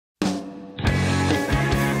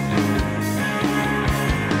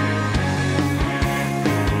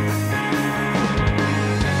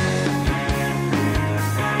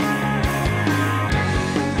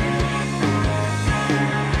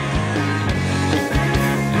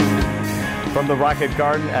From the Rocket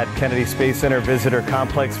Garden at Kennedy Space Center Visitor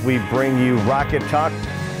Complex, we bring you Rocket Talk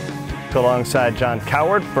alongside Jon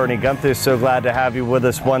Cowart, Bernie Guenther. So glad to have you with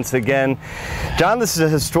us once again. Jon, this is a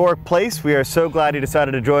historic place. We are so glad you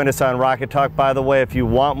decided to join us on Rocket Talk. By the way, if you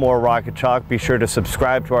want more Rocket Talk, be sure to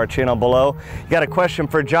subscribe to our channel below. You got a question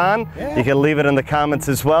for Jon? Yeah. You can leave it in the comments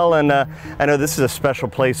as well. And I know this is a special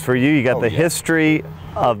place for you. You got the history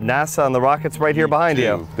of NASA and the rockets right here behind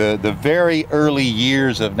you. The very early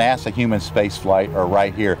years of NASA human spaceflight are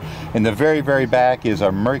right here. In the very, very back is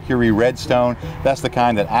a Mercury Redstone. That's the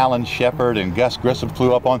kind that Alan Shepard and Gus Grissom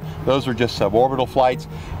flew up on. Those were just suborbital flights.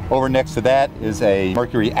 Over next to that is a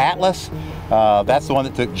Mercury Atlas. That's the one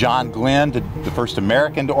that took John Glenn, the first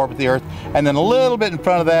American to orbit the Earth. And then a little bit in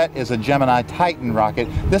front of that is a Gemini Titan rocket.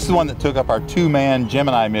 This is the one that took up our two-man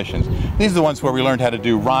Gemini missions. These are the ones where we learned how to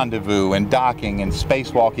do rendezvous and docking and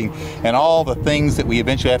spacewalking and all the things that we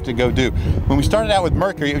eventually have to go do. When we started out with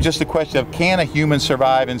Mercury, it was just a question of, can a human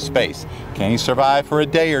survive in space? Can he survive for a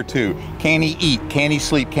day or two? Can he eat? Can he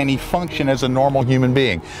sleep? Can he function as a normal human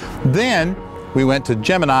being? Then we went to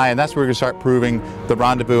Gemini, and that's where we're going to start proving the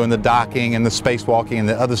rendezvous and the docking and the spacewalking and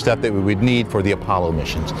the other stuff that we would need for the Apollo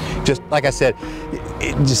missions. Just like I said,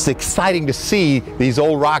 it's just exciting to see these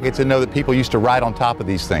old rockets and know that people used to ride on top of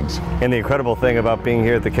these things. And the incredible thing about being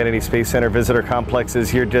here at the Kennedy Space Center Visitor Complex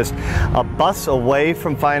is you're just a bus away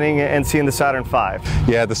from finding and seeing the Saturn V.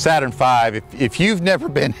 Yeah, the Saturn V. If you've never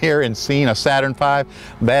been here and seen a Saturn V,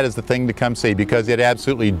 that is the thing to come see, because it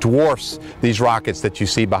absolutely dwarfs these rockets that you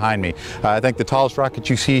see behind me. I think the tallest rocket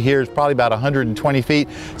you see here is probably about 120 feet.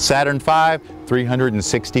 Saturn V,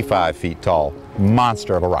 365 feet tall.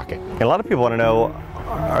 Monster of a rocket. And a lot of people want to know,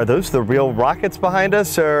 are those the real rockets behind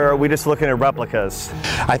us, or are we just looking at replicas?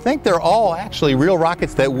 I think they're all actually real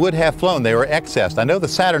rockets that would have flown. They were accessed. I know the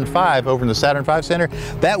Saturn V over in the Saturn V Center,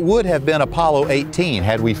 that would have been Apollo 18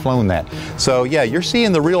 had we flown that. So yeah, you're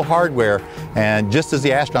seeing the real hardware, and just as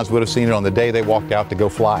the astronauts would have seen it on the day they walked out to go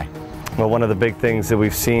fly. Well, one of the big things that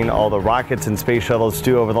we've seen all the rockets and space shuttles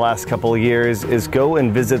do over the last couple of years is go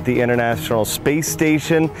and visit the International Space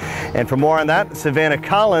Station. And for more on that, Savannah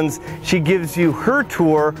Collins, she gives you her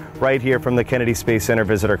tour right here from the Kennedy Space Center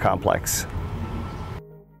Visitor Complex.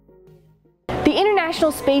 The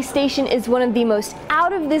International Space Station is one of the most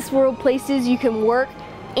out-of-this-world places you can work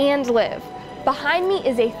and live. Behind me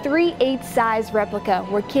is a 3/8 size replica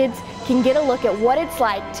where kids can get a look at what it's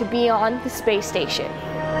like to be on the space station.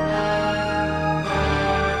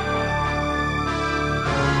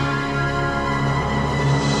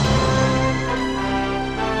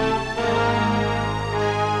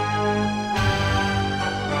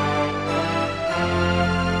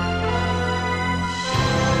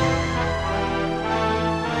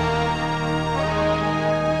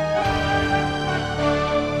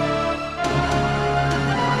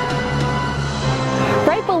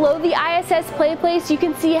 Below the ISS play place, you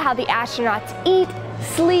can see how the astronauts eat,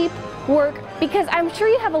 sleep, work, because I'm sure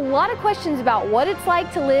you have a lot of questions about what it's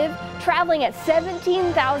like to live traveling at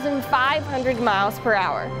 17,500 miles per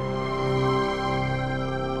hour.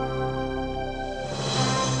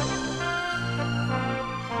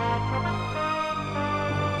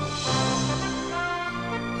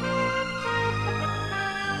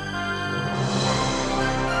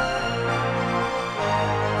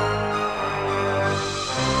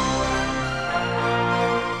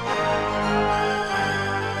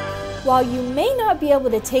 While you may not be able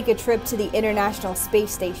to take a trip to the International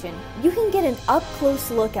Space Station, you can get an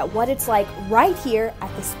up-close look at what it's like right here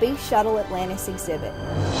at the Space Shuttle Atlantis exhibit.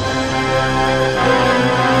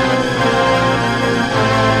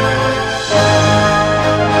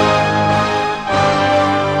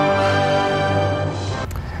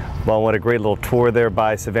 Well, what a great little tour there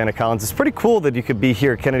by Savannah Collins. It's pretty cool that you could be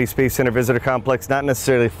here at Kennedy Space Center Visitor Complex, not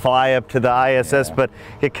necessarily fly up to the ISS, but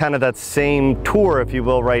get kind of that same tour, if you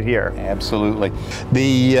will, right here. Absolutely.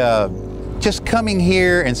 Just coming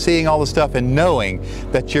here and seeing all the stuff and knowing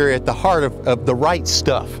that you're at the heart of the right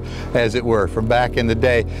stuff, as it were, from back in the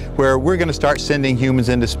day, where we're going to start sending humans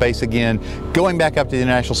into space again, going back up to the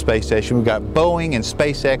International Space Station. We've got Boeing and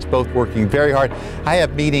SpaceX both working very hard. I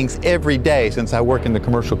have meetings every day since I work in the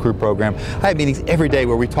commercial crew program. I have meetings every day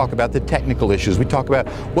where we talk about the technical issues. We talk about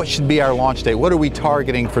what should be our launch date. What are we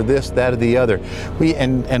targeting for this, that, or the other?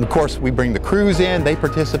 And of course, we bring the crews in. They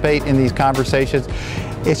participate in these conversations.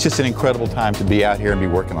 It's just an incredible time to be out here and be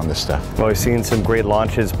working on this stuff. Well, we've seen some great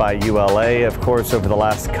launches by ULA, of course, over the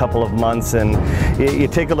last couple of months, and you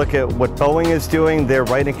take a look at what Boeing is doing. They're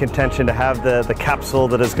right in contention to have the capsule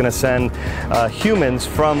that is going to send humans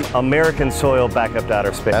from American soil back up to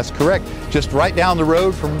outer space. That's correct. Just right down the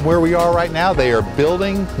road from where we are right now, they are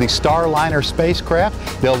building the Starliner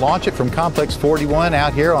spacecraft. They'll launch it from Complex 41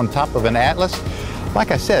 out here on top of an Atlas.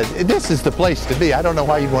 Like I said, this is the place to be. I don't know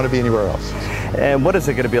why you'd want to be anywhere else. And what is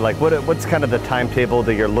it going to be like? What's kind of the timetable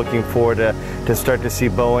that you're looking for to start to see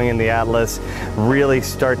Boeing and the Atlas really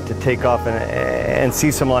start to take off and see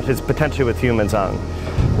some launches potentially with humans on?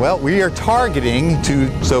 Well, we are targeting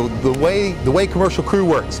so the way commercial crew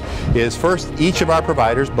works is first each of our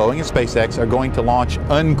providers, Boeing and SpaceX, are going to launch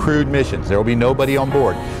uncrewed missions. There will be nobody on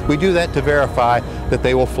board. We do that to verify that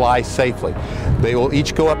they will fly safely. They will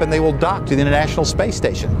each go up and they will dock to the International Space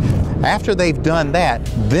Station. After they've done that,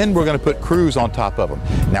 then we're going to put crews on top of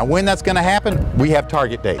them. Now, when that's going to happen, we have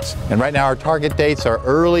target dates. And right now our target dates are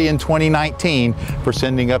early in 2019 for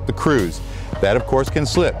sending up the crews. That, of course, can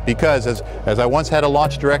slip because, as I once had a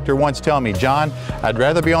launch director once tell me, John, I'd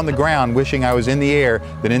rather be on the ground wishing I was in the air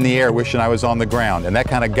than in the air wishing I was on the ground. And that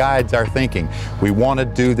kind of guides our thinking. We want to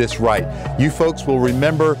do this right. You folks will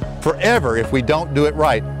remember forever if we don't do it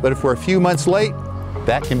right. But if we're a few months late,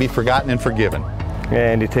 that can be forgotten and forgiven.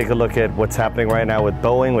 And you take a look at what's happening right now with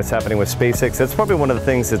Boeing, what's happening with SpaceX. That's probably one of the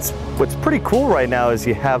things what's pretty cool right now is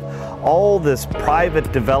you have all this private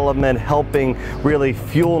development helping really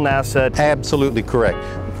fuel NASA. Absolutely correct.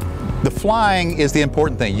 The flying is the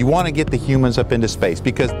important thing. You want to get the humans up into space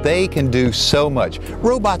because they can do so much.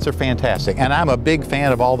 Robots are fantastic, and I'm a big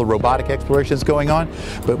fan of all the robotic explorations going on,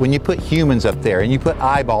 but when you put humans up there and you put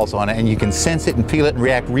eyeballs on it and you can sense it and feel it and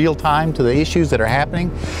react real time to the issues that are happening,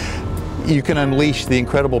 you can unleash the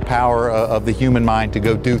incredible power of the human mind to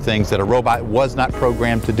go do things that a robot was not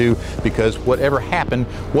programmed to do because whatever happened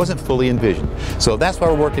wasn't fully envisioned. So that's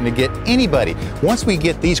why we're working to get anybody. Once we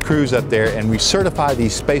get these crews up there and we certify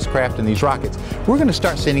these spacecraft and these rockets, we're going to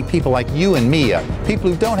start sending people like you and me up, people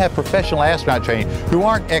who don't have professional astronaut training, who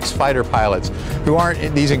aren't ex-fighter pilots, who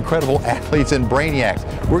aren't these incredible athletes and brainiacs.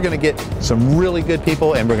 We're going to get some really good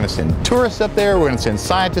people, and we're going to send tourists up there, we're going to send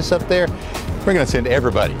scientists up there. We're going to send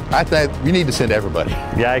everybody. I think we need to send everybody.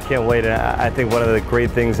 Yeah, I can't wait. And I think one of the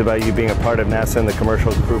great things about you being a part of NASA and the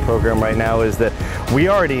commercial crew program right now is that we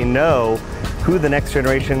already know who the next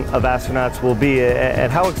generation of astronauts will be.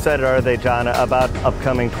 And how excited are they, John, about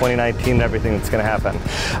upcoming 2019 and everything that's going to happen?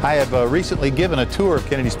 I have recently given a tour of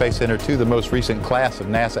Kennedy Space Center to the most recent class of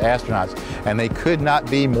NASA astronauts, and they could not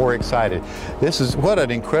be more excited. What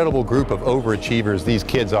an incredible group of overachievers these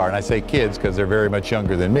kids are. And I say kids because they're very much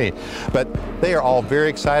younger than me. But they are all very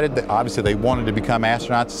excited. Obviously, they wanted to become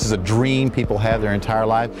astronauts. This is a dream people have their entire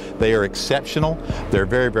life. They are exceptional. They're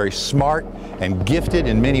very, very smart and gifted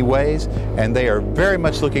in many ways, and they are very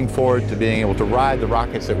much looking forward to being able to ride the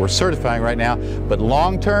rockets that we're certifying right now. But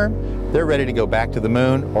long term, they're ready to go back to the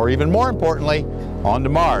moon, or even more importantly, on to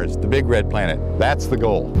Mars, the big red planet. That's the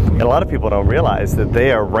goal. And a lot of people don't realize that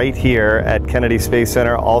they are right here at Kennedy Space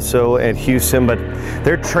Center, also at Houston, but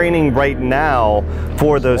they're training right now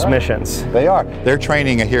for those missions. They are. They're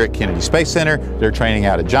training here at Kennedy Space Center. They're training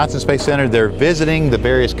out at Johnson Space Center. They're visiting the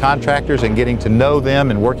various contractors and getting to know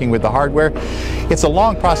them and working with the hardware. It's a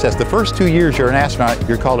long process. The first 2 years you're an astronaut,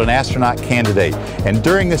 you're called an astronaut candidate. And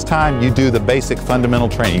during this time, you do the basic fundamental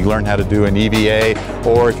training. You learn how to do an EVA,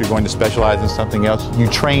 or if you're going to specialize in something else, you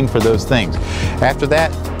train for those things. After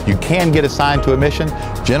that, you can get assigned to a mission.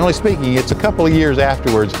 Generally speaking, it's a couple of years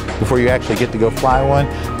afterwards before you actually get to go fly one.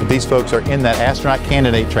 But these folks are in that astronaut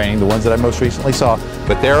candidate training, the ones that I most recently saw.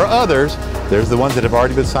 But there are others. There's the ones that have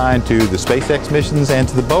already been assigned to the SpaceX missions and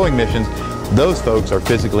to the Boeing missions. Those folks are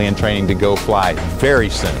physically in training to go fly very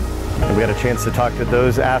soon. And we got a chance to talk to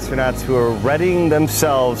those astronauts who are readying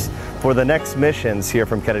themselves for the next missions here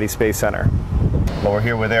from Kennedy Space Center. Well, we're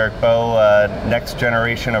here with Eric Boe, next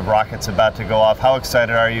generation of rockets about to go off. How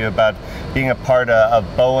excited are you about being a part of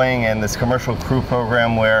Boeing and this commercial crew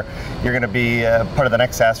program where you're going to be part of the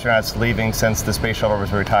next astronauts leaving since the space shuttle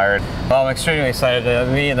was retired? Well, I'm extremely excited.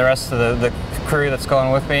 Me and the rest of the crew that's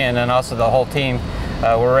going with me, and then also the whole team,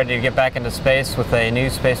 we're ready to get back into space with a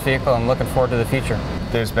new space vehicle. I'm looking forward to the future.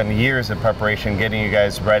 There's been years of preparation getting you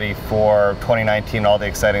guys ready for 2019, all the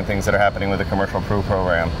exciting things that are happening with the commercial crew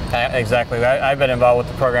program. Exactly. I've been involved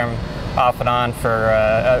with the program off and on for,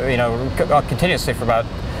 continuously for about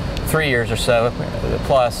 3 years or so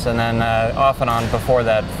plus, and then off and on before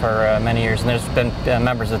that for many years. And there's been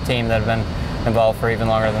members of the team that have been involved for even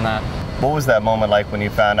longer than that. What was that moment like when you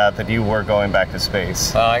found out that you were going back to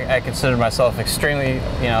space? I consider myself extremely,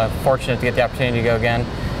 fortunate to get the opportunity to go again.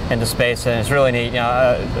 into space, and it's really neat. You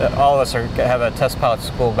know, all of us have a test pilot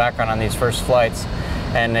school background on these first flights,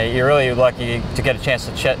 and you're really lucky to get a chance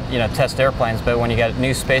to test airplanes. But when you got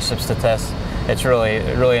new spaceships to test, it's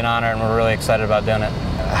really an honor, and we're really excited about doing it.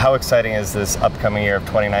 How exciting is this upcoming year of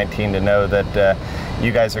 2019 to know that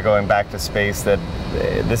you guys are going back to space, that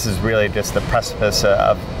this is really just the precipice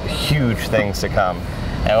of huge things to come?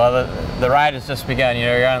 Yeah, well, the ride has just begun. You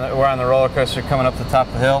know, we're on the roller coaster coming up the top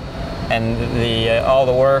of the hill, and all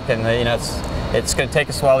the work, and it's going to take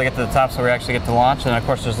us a while to get to the top, so we actually get to launch. And of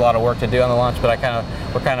course, there's a lot of work to do on the launch, but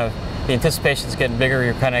the anticipation's getting bigger.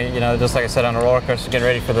 You're kind of, just like I said, on a roller coaster, getting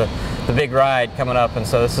ready for the big ride coming up. And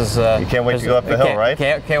so this is. You can't wait to go up the hill, right?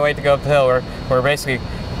 Can't wait to go up the hill. We're basically,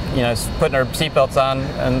 putting our seatbelts on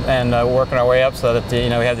and working our way up, so that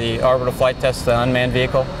we have the orbital flight test, the unmanned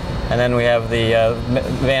vehicle, and then we have the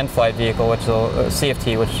manned flight vehicle, which will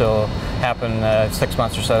CFT, which will happen 6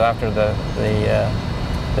 months or so after the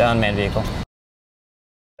unmanned vehicle.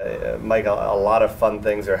 Mike, a lot of fun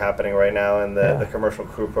things are happening right now in the Commercial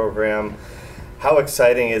Crew Program. How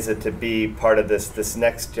exciting is it to be part of this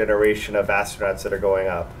next generation of astronauts that are going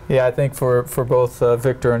up? Yeah, I think for both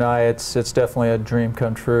Victor and I, it's definitely a dream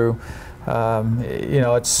come true.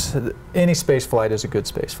 It's any space flight is a good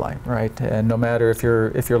space flight, right? And no matter if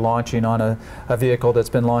you're launching on a vehicle that's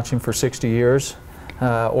been launching for 60 years,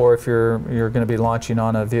 or if you're going to be launching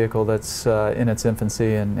on a vehicle that's in its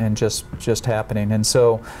infancy and just happening. And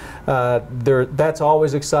so that's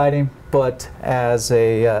always exciting. But as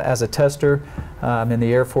a tester in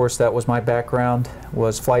the Air Force, that was my background,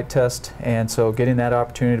 was flight test. And so getting that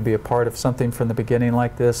opportunity to be a part of something from the beginning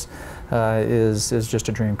like this is just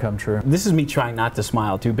a dream come true. This is me trying not to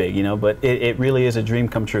smile too big, but it really is a dream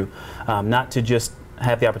come true. Not to just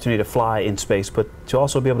have the opportunity to fly in space, but to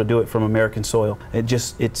also be able to do it from American soil.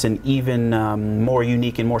 It's an even more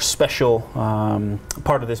unique and more special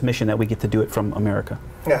part of this mission that we get to do it from America.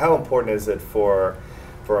 Yeah, how important is it for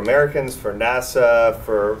Americans, for NASA,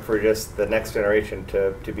 for just the next generation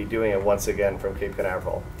to be doing it once again from Cape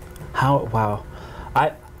Canaveral? Wow.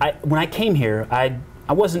 When I came here, I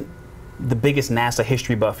wasn't the biggest NASA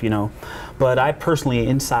history buff, but I personally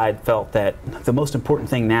inside felt that the most important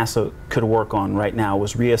thing NASA could work on right now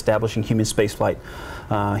was reestablishing human spaceflight,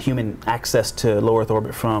 human access to low Earth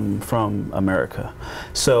orbit from America.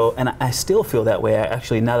 So, and I still feel that way,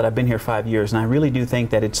 actually, now that I've been here 5 years, and I really do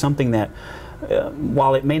think that it's something that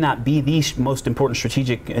while it may not be the most important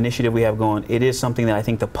strategic initiative we have going, it is something that I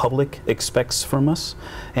think the public expects from us,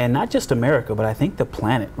 and not just America, but I think the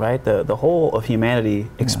planet, right? The whole of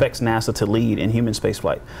humanity expects NASA to lead in human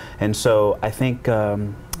spaceflight, and so I think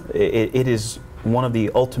it is one of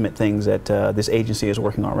the ultimate things that this agency is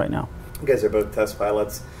working on right now. You guys are both test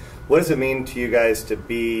pilots. What does it mean to you guys to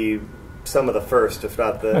be some of the first, if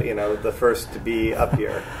not the the first to be up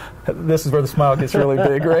here? This is where the smile gets really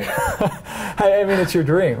big, right? I mean, it's your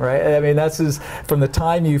dream, right? I mean, from the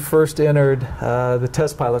time you first entered the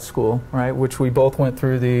test pilot school, right, which we both went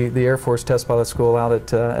through the Air Force test pilot school out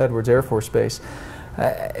at Edwards Air Force Base.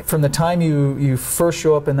 From the time you first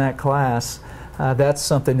show up in that class, that's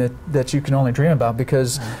something that you can only dream about,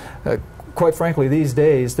 because quite frankly, these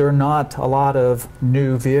days, there are not a lot of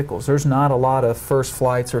new vehicles. There's not a lot of first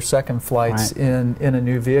flights or second flights in a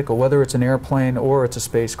new vehicle, whether it's an airplane or it's a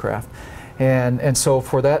spacecraft. And so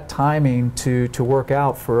for that timing to work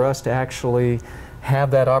out, for us to actually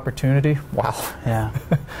have that opportunity, wow. Yeah.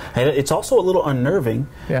 And it's also a little unnerving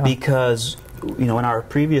because, in our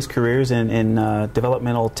previous careers in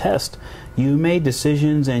developmental test, you made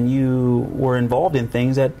decisions and you were involved in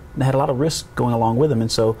things that had a lot of risk going along with them. And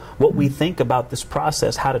so what we think about this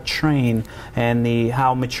process, how to train, and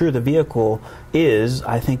how mature the vehicle is,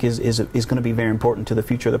 I think is going to be very important to the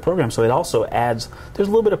future of the program. So it also adds, there's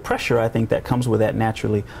a little bit of pressure, I think, that comes with that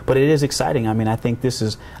naturally. But it is exciting. I mean, I think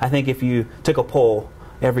if you took a poll,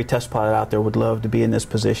 every test pilot out there would love to be in this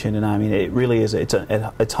position, and I mean, it really is.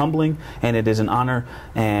 It's humbling, and it is an honor,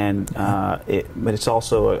 and but it's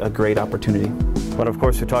also a great opportunity. But of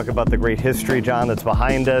course, we talk about the great history, John, that's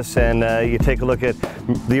behind us, and you take a look at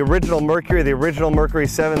the original Mercury, the original Mercury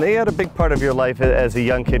 7. They had a big part of your life as a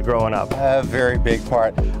young kid growing up. A very big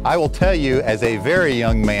part. I will tell you, as a very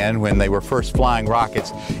young man, when they were first flying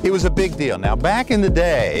rockets, it was a big deal. Now, back in the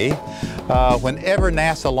day, whenever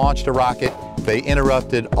NASA launched a rocket, they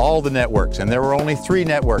interrupted all the networks, and there were only 3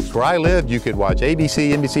 networks. Where I lived, you could watch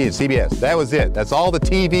ABC, NBC, and CBS. That was it. That's all the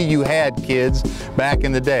TV you had, kids, back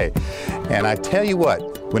in the day. And I tell you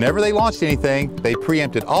what, whenever they launched anything, they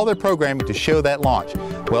preempted all their programming to show that launch.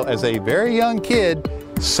 Well, as a very young kid,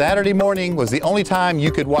 Saturday morning was the only time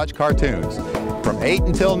you could watch cartoons. from 8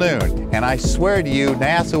 until noon. And I swear to you,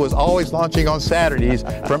 NASA was always launching on Saturdays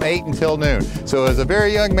from 8 until noon. So as a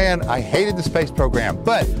very young man, I hated the space program,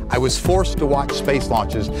 but I was forced to watch space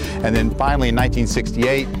launches. And then finally in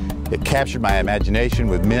 1968, it captured my imagination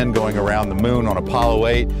with men going around the moon on Apollo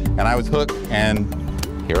 8, and I was hooked, and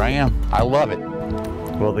here I am. I love it.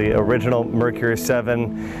 Well, the original Mercury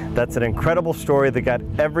 7, that's an incredible story that got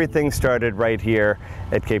everything started right here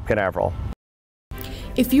at Cape Canaveral.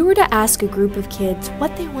 If you were to ask a group of kids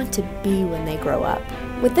what they want to be when they grow up,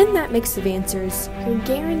 within that mix of answers, you're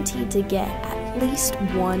guaranteed to get at least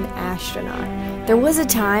one astronaut. There was a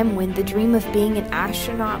time when the dream of being an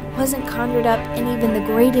astronaut wasn't conjured up in even the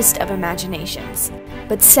greatest of imaginations.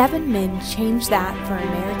 But 7 men changed that for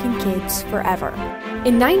American kids forever.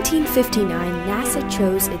 In 1959, NASA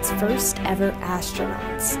chose its first ever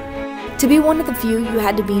astronauts. To be one of the few, you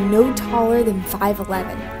had to be no taller than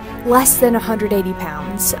 5'11", less than 180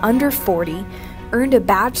 pounds, under 40, earned a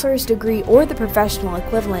bachelor's degree or the professional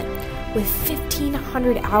equivalent, with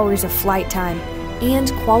 1,500 hours of flight time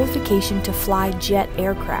and qualification to fly jet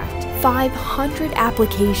aircraft. 500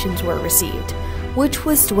 applications were received, which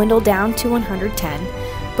was dwindled down to 110,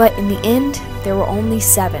 but in the end, there were only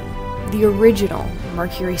 7, the original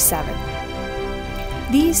Mercury 7.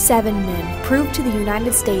 These 7 men proved to the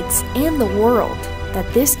United States and the world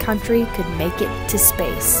that this country could make it to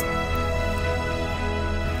space.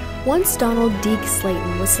 Once Donald Deke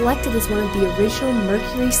Slayton was selected as one of the original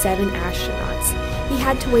Mercury 7 astronauts, he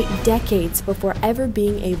had to wait decades before ever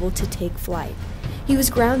being able to take flight. He was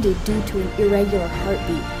grounded due to an irregular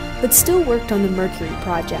heartbeat, but still worked on the Mercury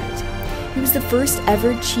project. He was the first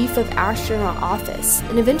ever Chief of Astronaut Office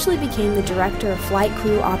and eventually became the Director of Flight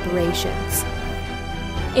Crew Operations.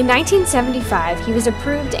 In 1975, he was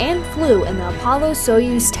approved and flew in the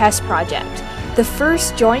Apollo-Soyuz test project, the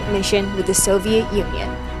first joint mission with the Soviet Union.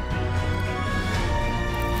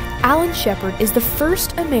 Alan Shepard is the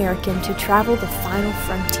first American to travel the final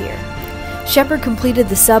frontier. Shepard completed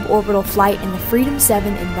the suborbital flight in the Freedom 7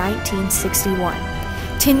 in 1961.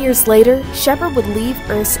 10 years later, Shepard would leave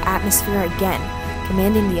Earth's atmosphere again,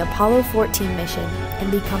 commanding the Apollo 14 mission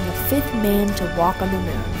and become the 5th man to walk on the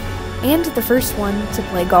moon, and the first one to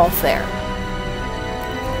play golf there.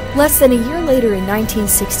 Less than a year later in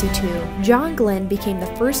 1962, John Glenn became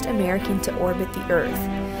the first American to orbit the Earth.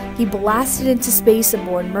 He blasted into space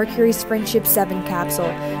aboard Mercury's Friendship 7 capsule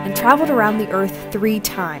and traveled around the Earth 3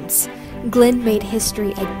 times. Glenn made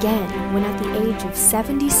history again when at the age of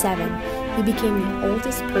 77, he became the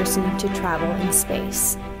oldest person to travel in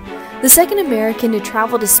space. The second American to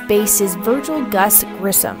travel to space is Virgil Gus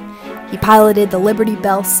Grissom. He piloted the Liberty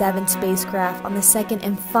Bell 7 spacecraft on the second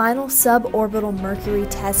and final suborbital Mercury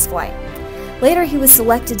test flight. Later, he was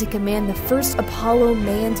selected to command the first Apollo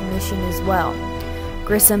manned mission as well.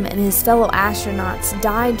 Grissom and his fellow astronauts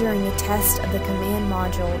died during a test of the command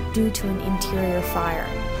module due to an interior fire.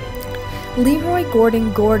 Leroy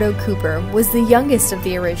Gordon Gordo Cooper was the youngest of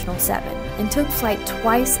the original 7 and took flight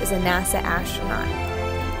twice as a NASA astronaut.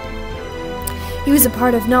 He was a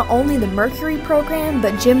part of not only the Mercury program,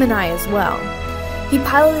 but Gemini as well. He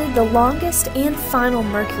piloted the longest and final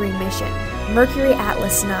Mercury mission, Mercury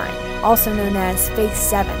Atlas 9, also known as Faith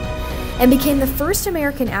 7, and became the first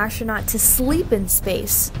American astronaut to sleep in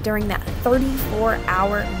space during that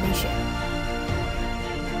 34-hour mission.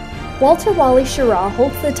 Walter Wally Schirra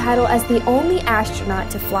holds the title as the only astronaut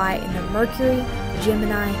to fly in the Mercury,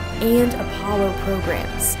 Gemini, and Apollo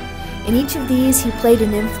programs. In each of these, he played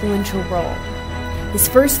an influential role. His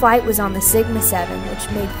first flight was on the Sigma 7, which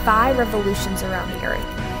made 5 revolutions around the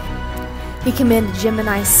Earth. He commanded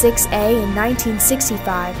Gemini 6A in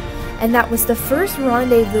 1965, and that was the first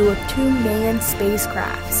rendezvous of 2 manned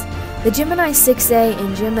spacecrafts. The Gemini 6A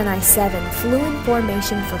and Gemini 7 flew in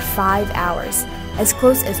formation for 5 hours, as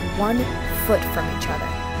close as 1 foot from each other.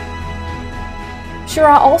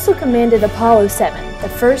 Schirra also commanded Apollo 7, the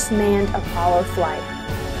first manned Apollo flight.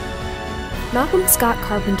 Malcolm Scott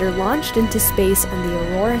Carpenter launched into space on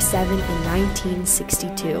the Aurora 7 in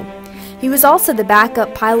 1962. He was also the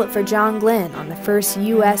backup pilot for John Glenn on the first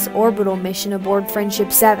U.S. orbital mission aboard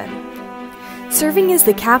Friendship 7. Serving as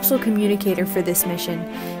the capsule communicator for this mission,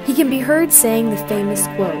 he can be heard saying the famous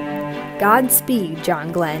quote, "Godspeed,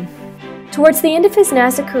 John Glenn." Towards the end of his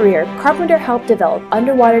NASA career, Carpenter helped develop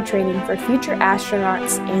underwater training for future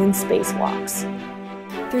astronauts and spacewalks.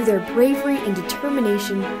 Through their bravery and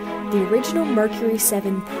determination, the original Mercury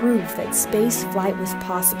 7 proved that space flight was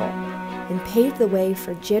possible and paved the way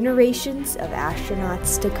for generations of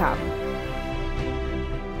astronauts to come.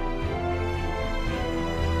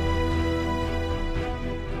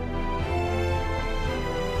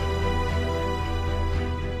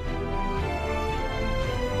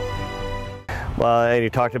 Well, and you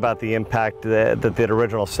talked about the impact that the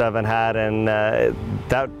original 7 had, and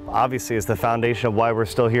that obviously is the foundation of why we're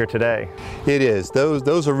still here today. It is.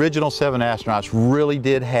 Those original 7 astronauts really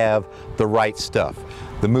did have the right stuff.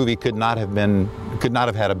 The movie could not have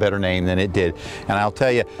had a better name than it did. And I'll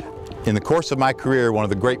tell you, in the course of my career, one of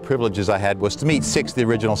the great privileges I had was to meet 6 of the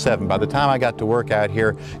original 7. By the time I got to work out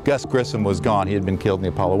here, Gus Grissom was gone. He had been killed in the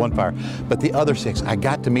Apollo 1 fire. But the other 6, I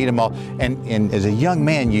got to meet them all. And as a young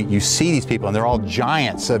man, you see these people, and they're all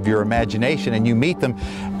giants of your imagination, and you meet them,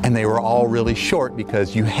 and they were all really short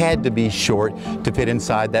because you had to be short to fit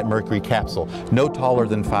inside that Mercury capsule. No taller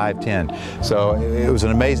than 5'10". So it was an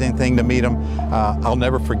amazing thing to meet them. I'll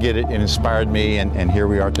never forget it. It inspired me, and here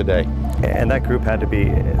we are today. And that group had to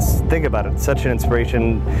be, think about it, such an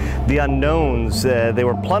inspiration. The unknowns, they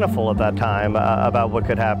were plentiful at that time about what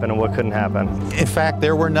could happen and what couldn't happen. In fact,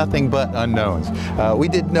 there were nothing but unknowns. We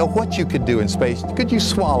didn't know what you could do in space. Could you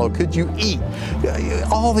swallow? Could you eat?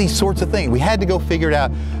 All these sorts of things. We had to go figure it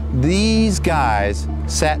out. These guys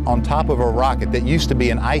sat on top of a rocket that used to be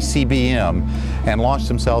an ICBM and launched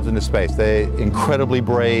themselves into space. They incredibly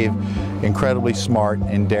brave, incredibly smart,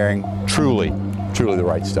 and daring. Truly the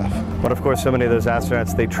right stuff. But of course, so many of those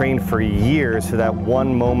astronauts, they trained for years for that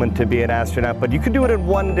one moment to be an astronaut. But you could do it in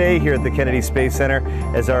one day here at the Kennedy Space Center,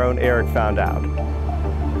 as our own Eric found out.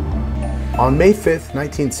 On May 5th,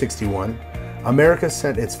 1961, America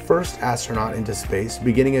sent its first astronaut into space,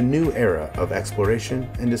 beginning a new era of exploration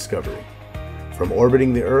and discovery. From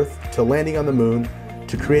orbiting the Earth to landing on the Moon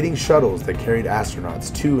to creating shuttles that carried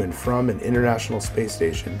astronauts to and from an international space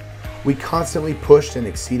station, we constantly pushed and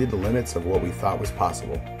exceeded the limits of what we thought was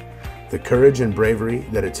possible. The courage and bravery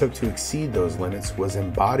that it took to exceed those limits was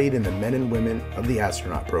embodied in the men and women of the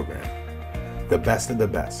astronaut program. The best of the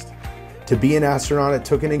best. To be an astronaut, it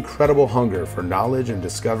took an incredible hunger for knowledge and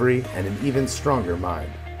discovery and an even stronger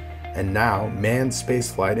mind. And now, manned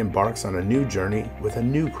spaceflight embarks on a new journey with a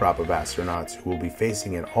new crop of astronauts who will be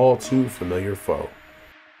facing an all too familiar foe: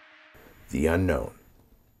 the unknown.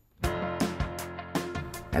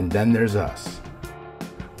 And then there's us.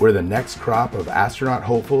 We're the next crop of astronaut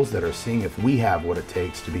hopefuls that are seeing if we have what it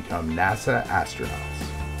takes to become NASA astronauts.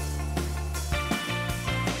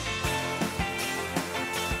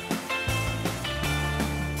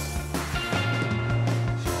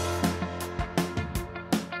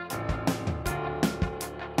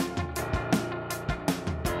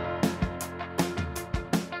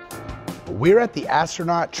 We're at the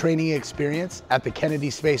Astronaut Training Experience at the Kennedy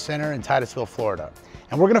Space Center in Titusville, Florida.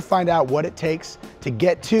 And we're gonna find out what it takes to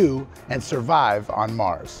get to and survive on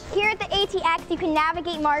Mars. Here at the ATX, you can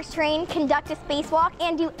navigate Mars terrain, conduct a spacewalk,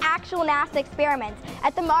 and do actual NASA experiments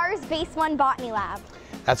at the Mars Base 1 Botany Lab.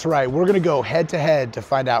 That's right, we're gonna go head to head to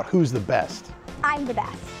find out who's the best. I'm the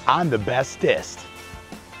best. I'm the bestest.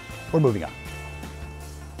 We're moving on.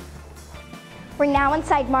 We're now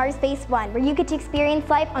inside Mars Base 1, where you get to experience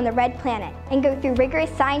life on the red planet and go through rigorous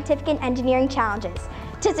scientific and engineering challenges.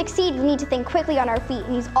 To succeed, we need to think quickly on our feet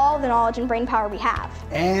and use all the knowledge and brain power we have.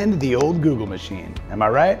 And the old Google machine, am I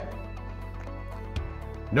right?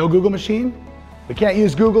 No Google machine? We can't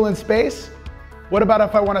use Google in space? What about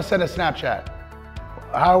if I want to send a Snapchat?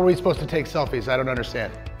 How are we supposed to take selfies? I don't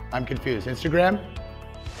understand. I'm confused. Instagram?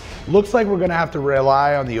 Looks like we're gonna have to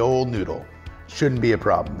rely on the old noodle. Shouldn't be a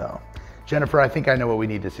problem though. Jennifer, I think I know what we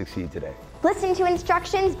need to succeed today. Listen to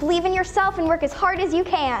instructions, believe in yourself, and work as hard as you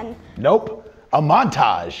can. Nope, a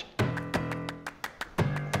montage.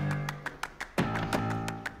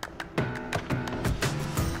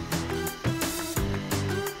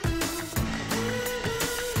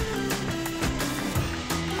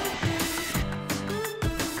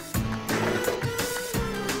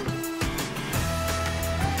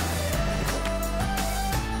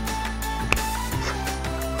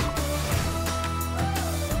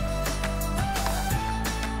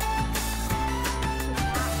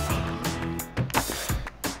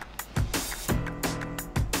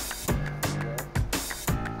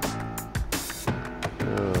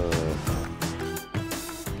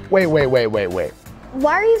 Wait.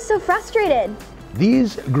 Why are you so frustrated?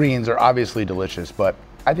 These greens are obviously delicious, but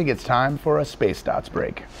I think it's time for a Space Dots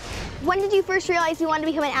break. When did you first realize you wanted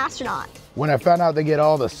to become an astronaut? When I found out they get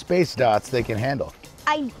all the space dots they can handle.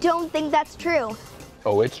 I don't think that's true.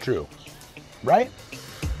 Oh, it's true. Right?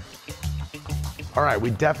 All right,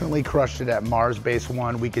 we definitely crushed it at Mars Base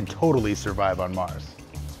 1. We can totally survive on Mars.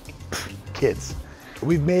 Kids.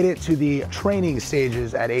 We've made it to the training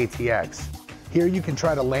stages at ATX. Here you can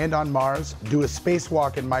try to land on Mars, do a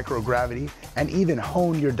spacewalk in microgravity, and even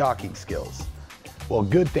hone your docking skills. Well,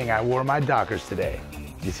 good thing I wore my Dockers today.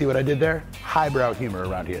 You see what I did there? Highbrow humor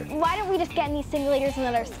around here. Why don't we just get in these simulators and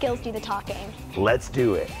let our skills do the talking? Let's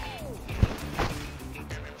do it.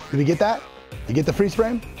 Did we get that? You get the freeze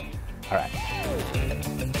frame? All right.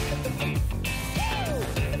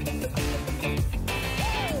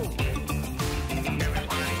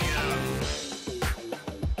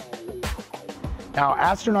 Now,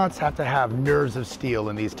 astronauts have to have nerves of steel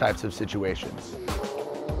in these types of situations.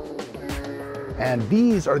 And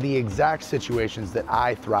these are the exact situations that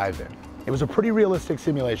I thrive in. It was a pretty realistic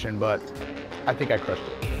simulation, but I think I crushed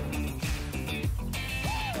it.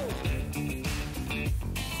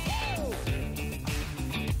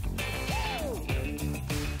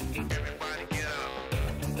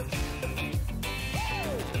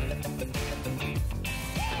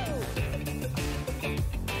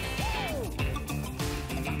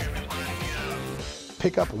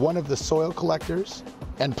 Pick up one of the soil collectors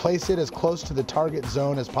and place it as close to the target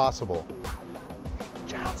zone as possible.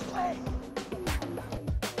 Child's play.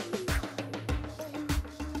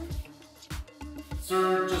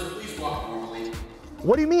 Sir, just please walk normally.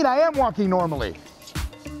 What do you mean I am walking normally?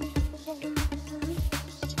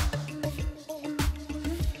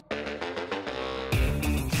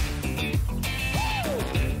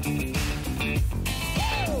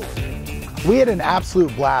 We had an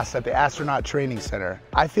absolute blast at the Astronaut Training Center.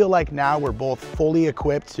 I feel like now we're both fully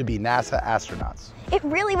equipped to be NASA astronauts. It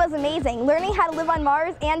really was amazing, learning how to live on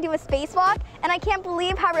Mars and do a spacewalk, and I can't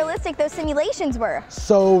believe how realistic those simulations were.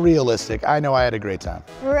 So realistic. I know I had a great time.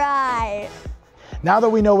 Right. Now that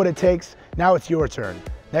we know what it takes, now it's your turn.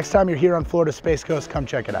 Next time you're here on Florida Space Coast, come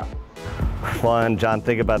check it out. Well, and John,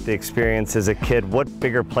 think about the experience as a kid. What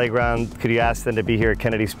bigger playground could you ask than to be here at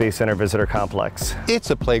Kennedy Space Center Visitor Complex? It's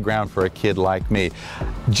a playground for a kid like me.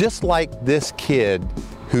 Just like this kid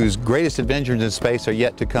whose greatest adventures in space are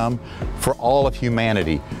yet to come, for all of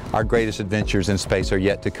humanity, our greatest adventures in space are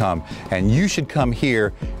yet to come. And you should come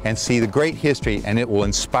here and see the great history, and it will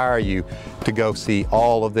inspire you to go see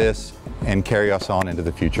all of this and carry us on into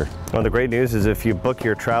the future. Well, the great news is if you book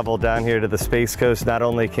your travel down here to the Space Coast, not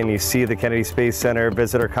only can you see the Kennedy Space Center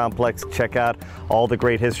Visitor Complex, check out all the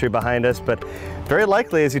great history behind us, but very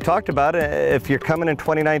likely, as you talked about, if you're coming in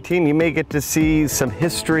 2019, you may get to see some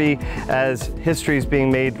history as history is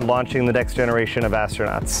being made launching the next generation of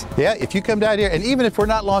astronauts. Yeah, if you come down here, and even if we're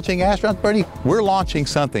not launching astronauts, Bernie, we're launching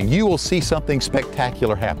something. You will see something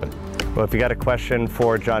spectacular happen. Well, if you got a question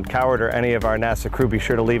for Jon Cowart or any of our NASA crew, be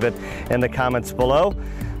sure to leave it in the comments below.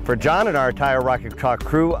 For John and our entire Rocket Talk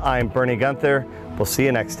crew, I'm Bernie Guenther. We'll see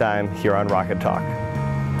you next time here on Rocket Talk.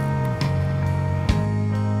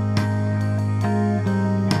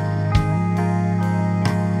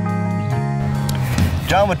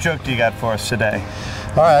 John, what joke do you got for us today?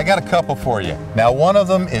 All right, I got a couple for you. Now, one of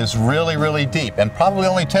them is really, really deep, and probably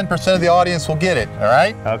only 10% of the audience will get it, all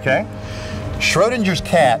right? Okay. Schrodinger's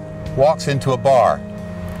cat walks into a bar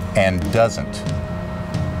and doesn't.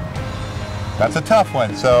 That's a tough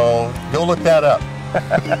one, so go look that up.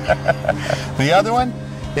 The other one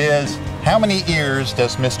is, how many ears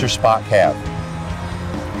does Mr. Spock have?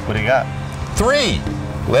 What do you got? 3.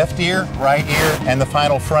 Left ear, right ear, and the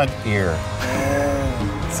final front ear.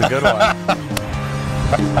 It's a good one.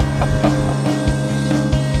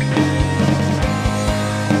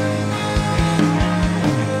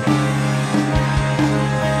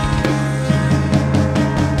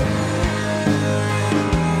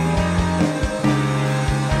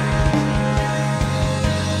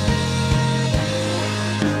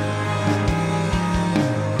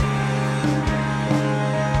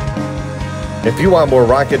 If you want more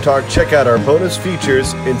Rocket Talk, check out our bonus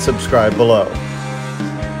features and subscribe below.